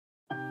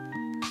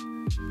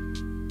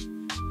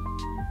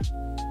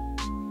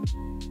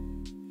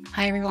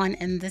Hi everyone,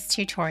 in this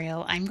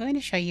tutorial I'm going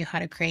to show you how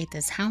to create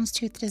this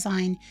houndstooth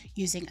design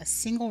using a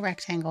single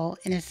rectangle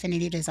in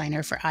Affinity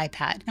Designer for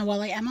iPad. Now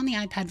while I am on the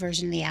iPad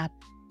version of the app,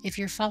 if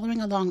you're following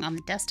along on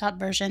the desktop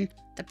version,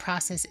 the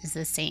process is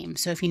the same.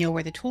 So if you know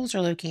where the tools are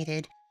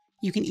located,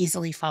 you can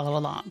easily follow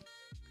along.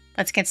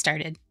 Let's get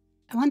started.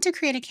 I want to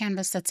create a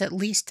canvas that's at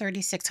least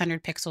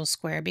 3600 pixels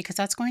square because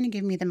that's going to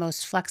give me the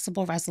most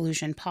flexible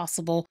resolution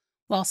possible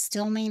while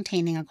still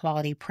maintaining a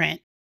quality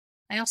print.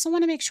 I also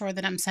want to make sure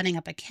that I'm setting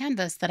up a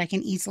canvas that I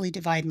can easily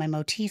divide my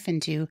motif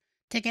into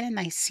to get a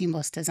nice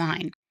seamless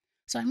design.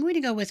 So I'm going to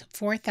go with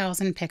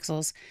 4000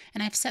 pixels,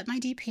 and I've set my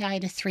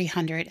DPI to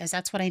 300 as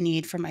that's what I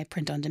need for my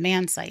print on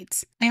demand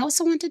sites. I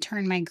also want to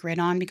turn my grid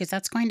on because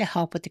that's going to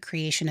help with the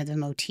creation of the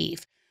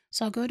motif.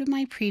 So I'll go to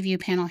my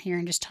preview panel here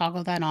and just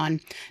toggle that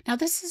on. Now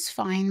this is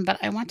fine, but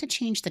I want to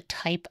change the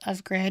type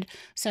of grid.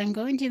 So I'm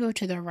going to go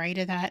to the right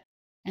of that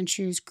and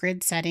choose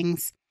grid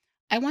settings.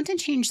 I want to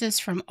change this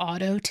from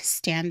auto to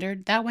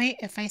standard. That way,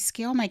 if I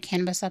scale my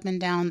canvas up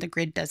and down, the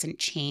grid doesn't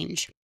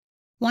change.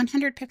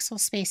 100 pixel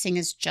spacing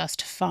is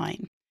just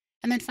fine.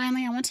 And then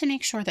finally, I want to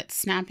make sure that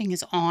snapping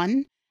is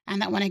on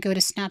and that when I go to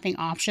snapping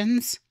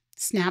options,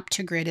 snap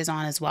to grid is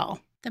on as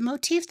well. The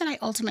motif that I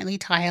ultimately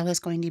tile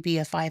is going to be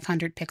a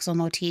 500 pixel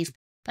motif,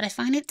 but I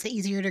find it's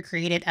easier to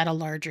create it at a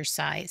larger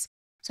size.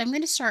 So I'm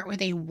going to start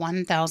with a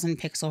 1000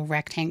 pixel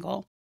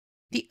rectangle.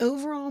 The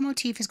overall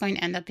motif is going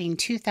to end up being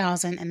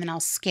 2000, and then I'll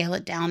scale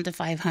it down to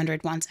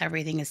 500 once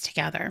everything is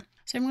together.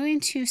 So I'm going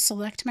to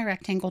select my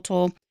rectangle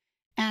tool,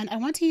 and I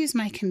want to use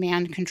my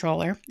command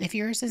controller. If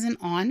yours isn't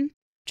on,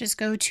 just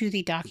go to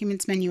the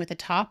documents menu at the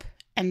top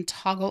and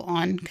toggle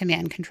on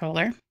command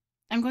controller.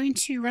 I'm going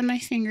to run my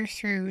finger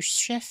through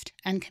shift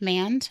and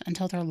command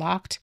until they're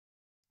locked,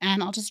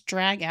 and I'll just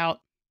drag out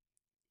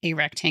a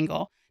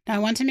rectangle. Now I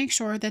want to make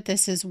sure that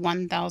this is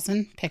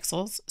 1000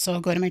 pixels, so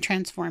I'll go to my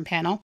transform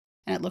panel.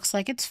 And it looks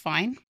like it's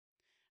fine.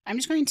 I'm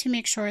just going to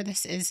make sure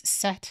this is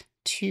set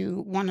to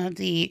one of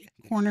the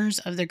corners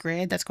of the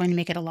grid. That's going to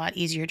make it a lot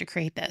easier to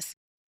create this.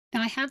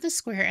 Now I have the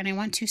square and I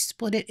want to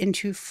split it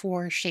into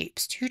 4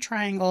 shapes, 2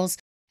 triangles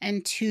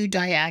and 2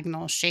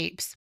 diagonal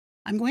shapes.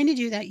 I'm going to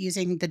do that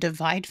using the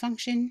divide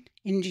function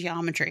in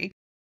geometry.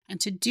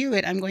 And to do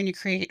it, I'm going to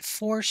create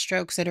 4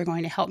 strokes that are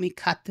going to help me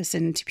cut this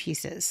into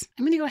pieces.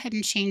 I'm going to go ahead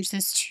and change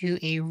this to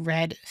a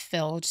red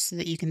fill just so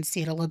that you can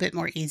see it a little bit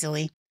more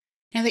easily.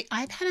 Now the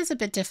iPad is a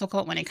bit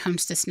difficult when it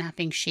comes to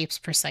snapping shapes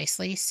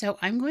precisely, so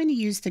I'm going to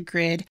use the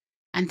grid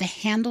and the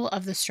handle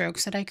of the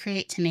strokes that I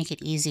create to make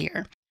it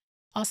easier.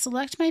 I'll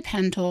select my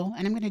pen tool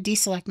and I'm going to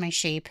deselect my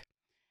shape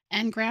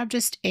and grab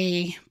just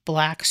a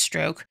black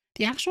stroke.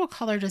 The actual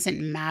color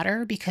doesn't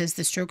matter because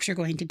the strokes are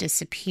going to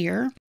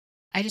disappear.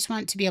 I just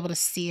want to be able to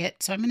see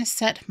it, so I'm going to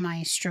set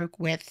my stroke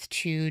width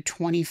to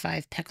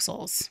 25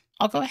 pixels.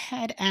 I'll go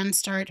ahead and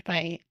start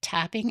by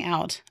tapping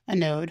out a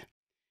node.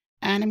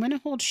 And I'm going to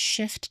hold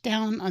shift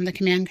down on the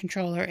command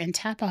controller and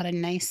tap out a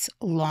nice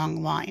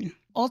long line.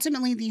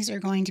 Ultimately, these are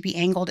going to be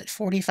angled at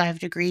 45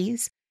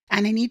 degrees,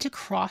 and I need to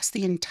cross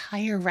the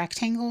entire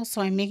rectangle,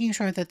 so I'm making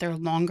sure that they're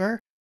longer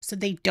so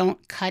they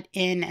don't cut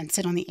in and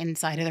sit on the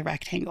inside of the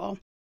rectangle.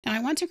 Now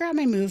I want to grab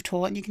my move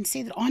tool, and you can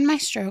see that on my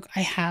stroke,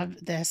 I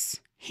have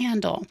this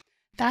handle.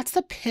 That's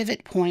the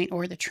pivot point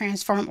or the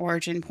transform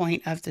origin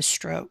point of the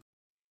stroke.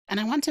 And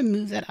I want to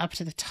move that up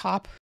to the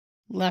top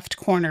left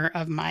corner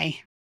of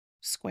my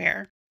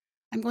square.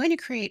 I'm going to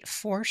create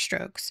 4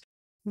 strokes,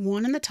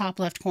 1 in the top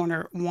left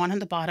corner, 1 in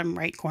the bottom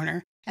right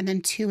corner, and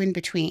then 2 in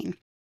between.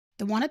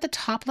 The one at the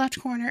top left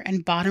corner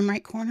and bottom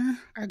right corner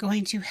are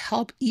going to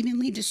help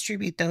evenly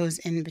distribute those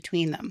in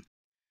between them.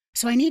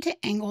 So I need to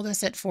angle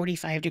this at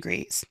 45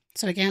 degrees.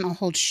 So again, I'll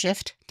hold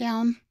shift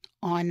down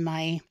on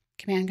my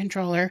command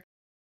controller,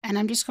 and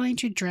I'm just going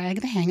to drag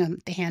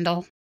the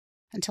handle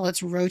until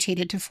it's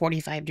rotated to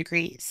 45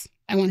 degrees.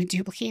 I want to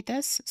duplicate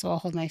this, so I'll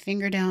hold my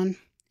finger down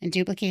and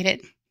duplicate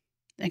it.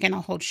 Again,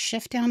 I'll hold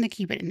shift down to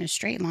keep it in a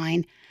straight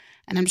line,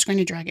 and I'm just going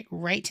to drag it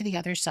right to the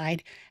other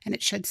side, and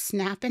it should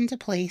snap into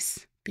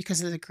place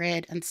because of the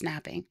grid and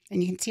snapping.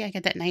 And you can see I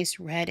get that nice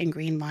red and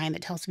green line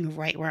that tells me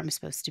right where I'm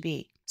supposed to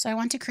be. So I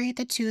want to create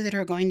the 2 that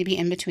are going to be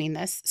in between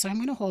this. So I'm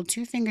going to hold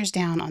 2 fingers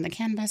down on the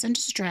canvas and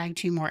just drag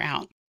 2 more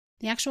out.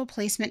 The actual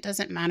placement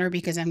doesn't matter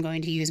because I'm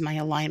going to use my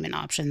alignment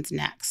options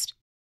next.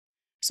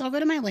 So I'll go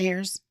to my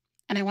layers,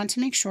 and I want to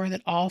make sure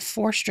that all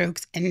 4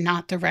 strokes and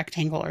not the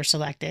rectangle are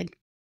selected.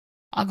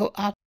 I'll go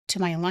up to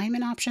my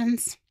alignment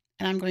options,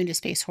 and I'm going to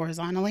space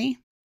horizontally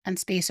and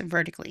space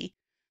vertically.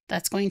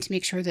 That's going to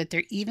make sure that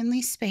they're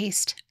evenly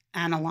spaced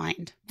and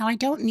aligned. Now I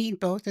don't need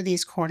both of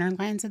these corner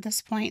lines at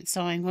this point,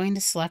 so I'm going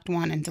to select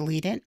one and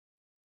delete it.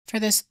 For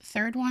this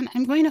third one,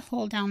 I'm going to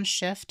hold down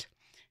shift.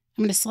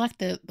 I'm going to select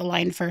the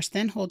line first,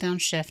 then hold down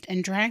shift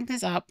and drag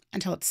this up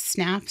until it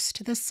snaps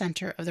to the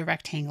center of the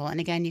rectangle. And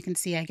again, you can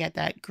see I get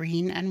that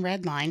green and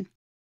red line.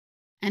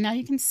 And now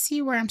you can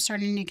see where I'm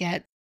starting to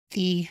get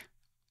the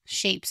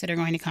shapes that are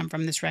going to come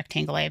from this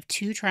rectangle. I have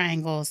 2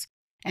 triangles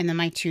and then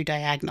my 2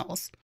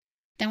 diagonals.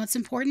 Now it's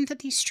important that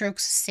these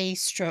strokes say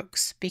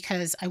strokes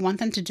because I want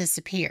them to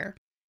disappear.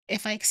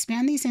 If I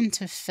expand these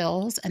into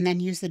fills and then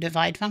use the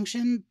divide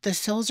function, the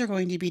fills are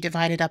going to be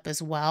divided up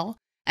as well,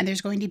 and there's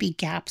going to be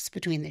gaps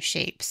between the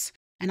shapes.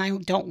 And I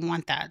don't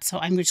want that, so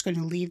I'm just going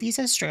to leave these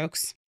as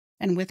strokes,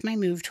 and with my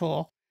move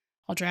tool,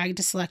 I'll drag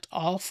to select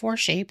all 4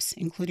 shapes,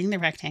 including the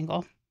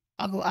rectangle.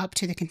 I'll go up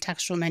to the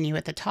contextual menu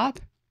at the top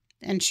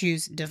and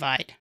choose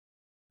divide.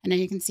 And now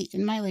you can see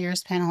in my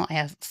layers panel, I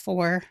have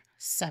 4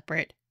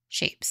 separate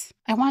shapes.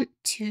 I want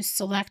to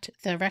select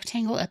the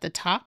rectangle at the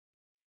top,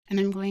 and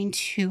I'm going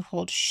to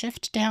hold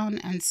shift down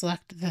and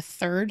select the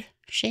 3rd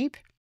shape.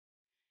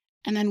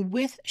 And then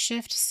with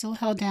shift still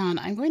held down,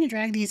 I'm going to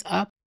drag these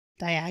up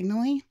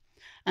diagonally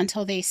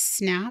until they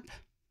snap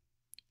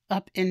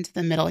up into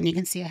the middle. And you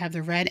can see I have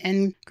the red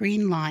and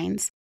green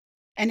lines.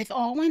 And if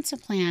all went to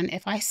plan,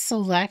 if I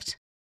select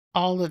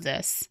all of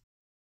this,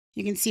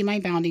 you can see my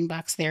bounding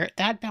box there.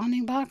 That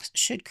bounding box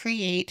should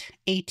create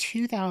a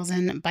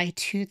 2000 by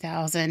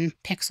 2000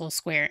 pixel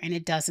square, and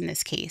it does in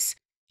this case.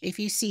 If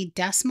you see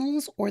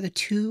decimals or the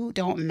 2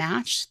 don't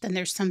match, then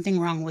there's something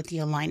wrong with the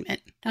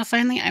alignment. Now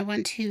finally, I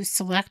want to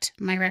select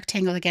my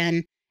rectangle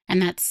again and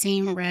that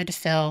same red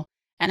fill,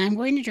 and I'm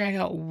going to drag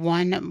out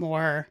one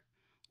more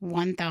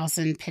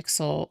 1000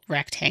 pixel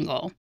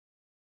rectangle.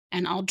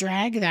 And I'll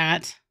drag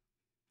that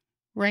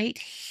right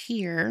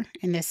here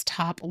in this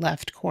top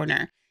left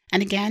corner.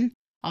 And again,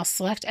 I'll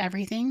select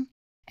everything.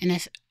 And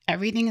if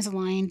everything is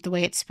aligned the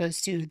way it's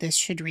supposed to, this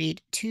should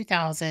read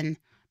 2000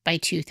 by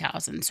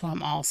 2000. So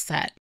I'm all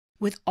set.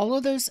 With all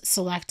of those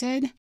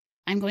selected,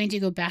 I'm going to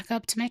go back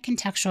up to my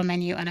contextual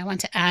menu and I want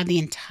to add the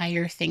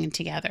entire thing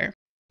together.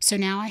 So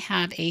now I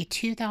have a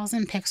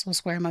 2000 pixel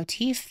square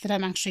motif that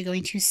I'm actually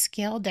going to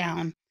scale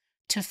down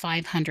to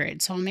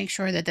 500. So I'll make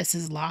sure that this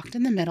is locked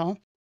in the middle,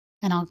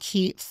 and I'll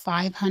keep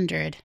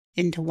 500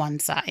 into one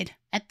side.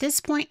 At this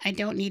point, I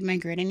don't need my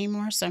grid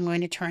anymore, so I'm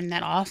going to turn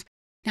that off.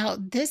 Now,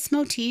 this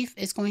motif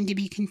is going to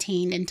be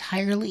contained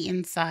entirely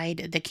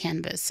inside the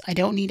canvas. I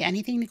don't need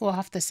anything to go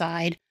off the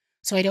side,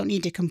 so I don't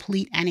need to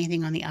complete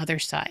anything on the other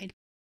side.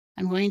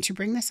 I'm going to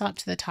bring this up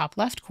to the top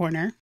left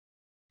corner,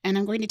 and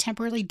I'm going to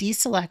temporarily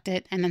deselect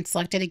it and then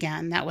select it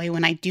again. That way,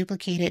 when I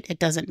duplicate it, it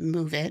doesn't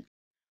move it.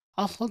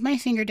 I'll hold my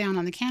finger down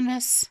on the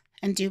canvas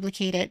and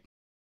duplicate it.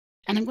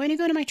 And I'm going to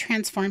go to my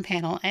transform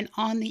panel, and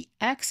on the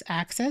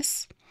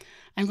x-axis,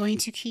 I'm going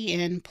to key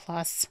in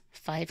plus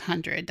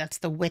 500. That's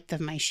the width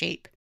of my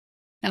shape.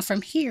 Now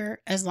from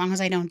here, as long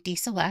as I don't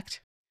deselect,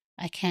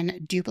 I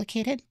can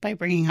duplicate it by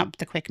bringing up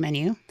the quick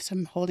menu. So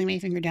I'm holding my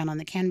finger down on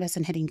the canvas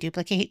and hitting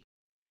duplicate.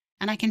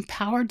 And I can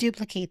power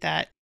duplicate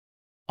that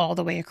all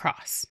the way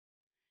across.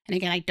 And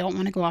again, I don't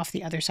want to go off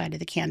the other side of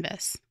the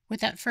canvas.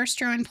 With that first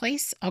row in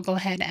place, I'll go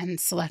ahead and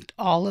select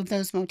all of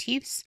those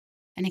motifs.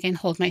 And again,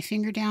 hold my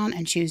finger down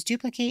and choose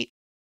duplicate.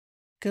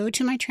 Go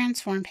to my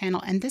transform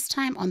panel, and this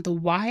time on the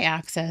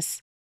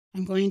y-axis,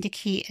 I'm going to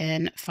key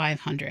in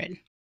 500.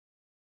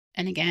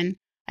 And again,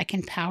 I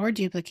can power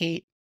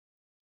duplicate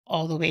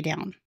all the way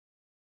down.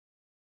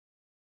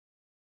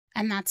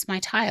 And that's my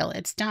tile.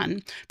 It's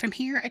done. From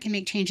here, I can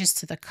make changes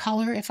to the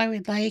color if I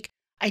would like.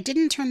 I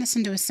didn't turn this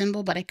into a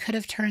symbol, but I could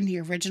have turned the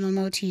original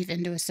motif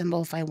into a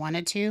symbol if I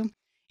wanted to.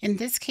 In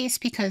this case,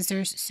 because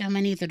there's so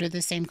many that are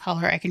the same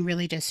color, I can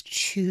really just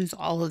choose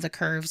all of the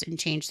curves and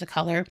change the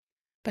color.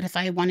 But if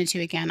I wanted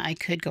to, again, I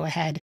could go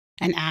ahead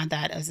and add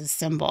that as a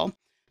symbol.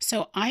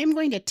 So I'm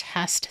going to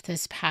test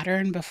this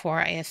pattern before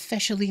I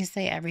officially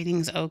say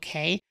everything's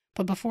okay.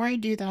 But before I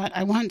do that,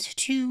 I want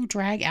to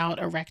drag out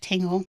a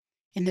rectangle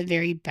in the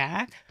very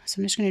back.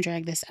 So I'm just going to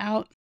drag this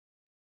out,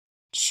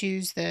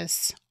 choose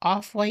this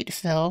off-white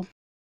fill,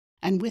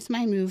 and with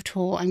my move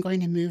tool, I'm going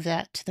to move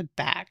that to the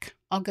back.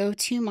 I'll go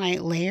to my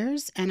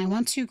layers, and I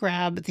want to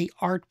grab the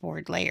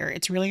artboard layer.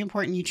 It's really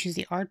important you choose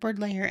the artboard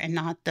layer and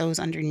not those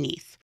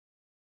underneath.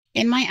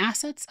 In my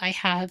assets, I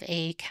have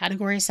a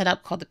category set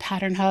up called the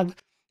Pattern Hub,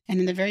 and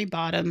in the very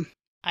bottom,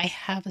 I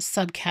have a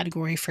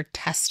subcategory for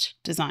test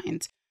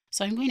designs.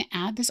 So I'm going to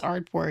add this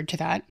artboard to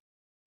that.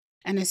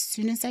 And as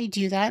soon as I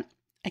do that,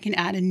 I can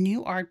add a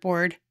new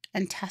artboard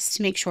and test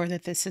to make sure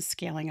that this is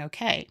scaling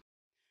okay.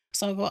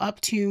 So I'll go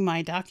up to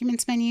my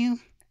Documents menu,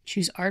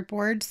 choose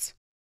Artboards.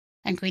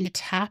 I'm going to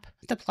tap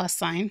the plus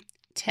sign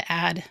to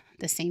add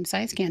the same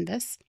size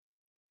canvas.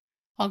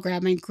 I'll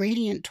grab my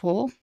Gradient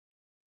tool,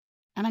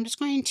 and I'm just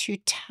going to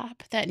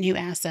tap that new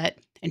asset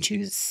and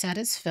choose Set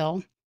as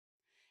Fill.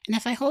 And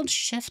if I hold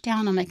Shift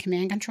down on my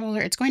command controller,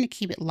 it's going to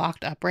keep it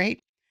locked upright,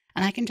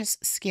 and I can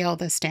just scale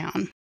this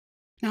down.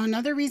 Now,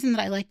 another reason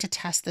that I like to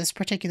test this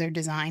particular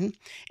design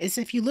is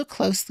if you look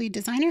closely,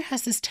 Designer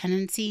has this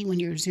tendency when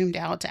you're zoomed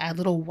out to add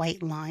little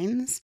white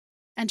lines.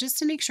 And just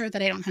to make sure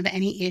that I don't have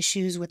any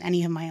issues with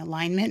any of my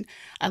alignment,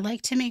 I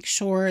like to make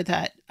sure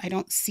that I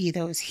don't see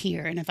those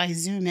here. And if I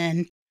zoom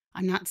in,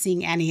 I'm not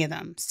seeing any of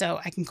them. So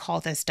I can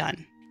call this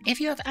done. If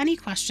you have any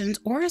questions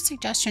or a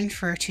suggestion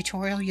for a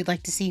tutorial you'd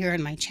like to see here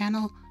on my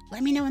channel,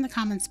 let me know in the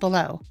comments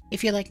below.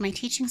 If you like my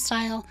teaching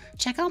style,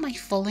 check out my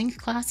full-length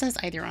classes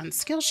either on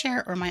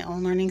Skillshare or my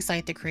own learning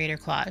site, The Creator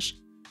Collage.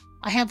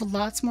 I have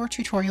lots more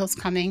tutorials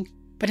coming,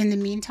 but in the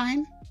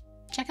meantime,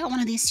 check out one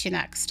of these two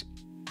next.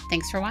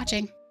 Thanks for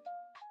watching.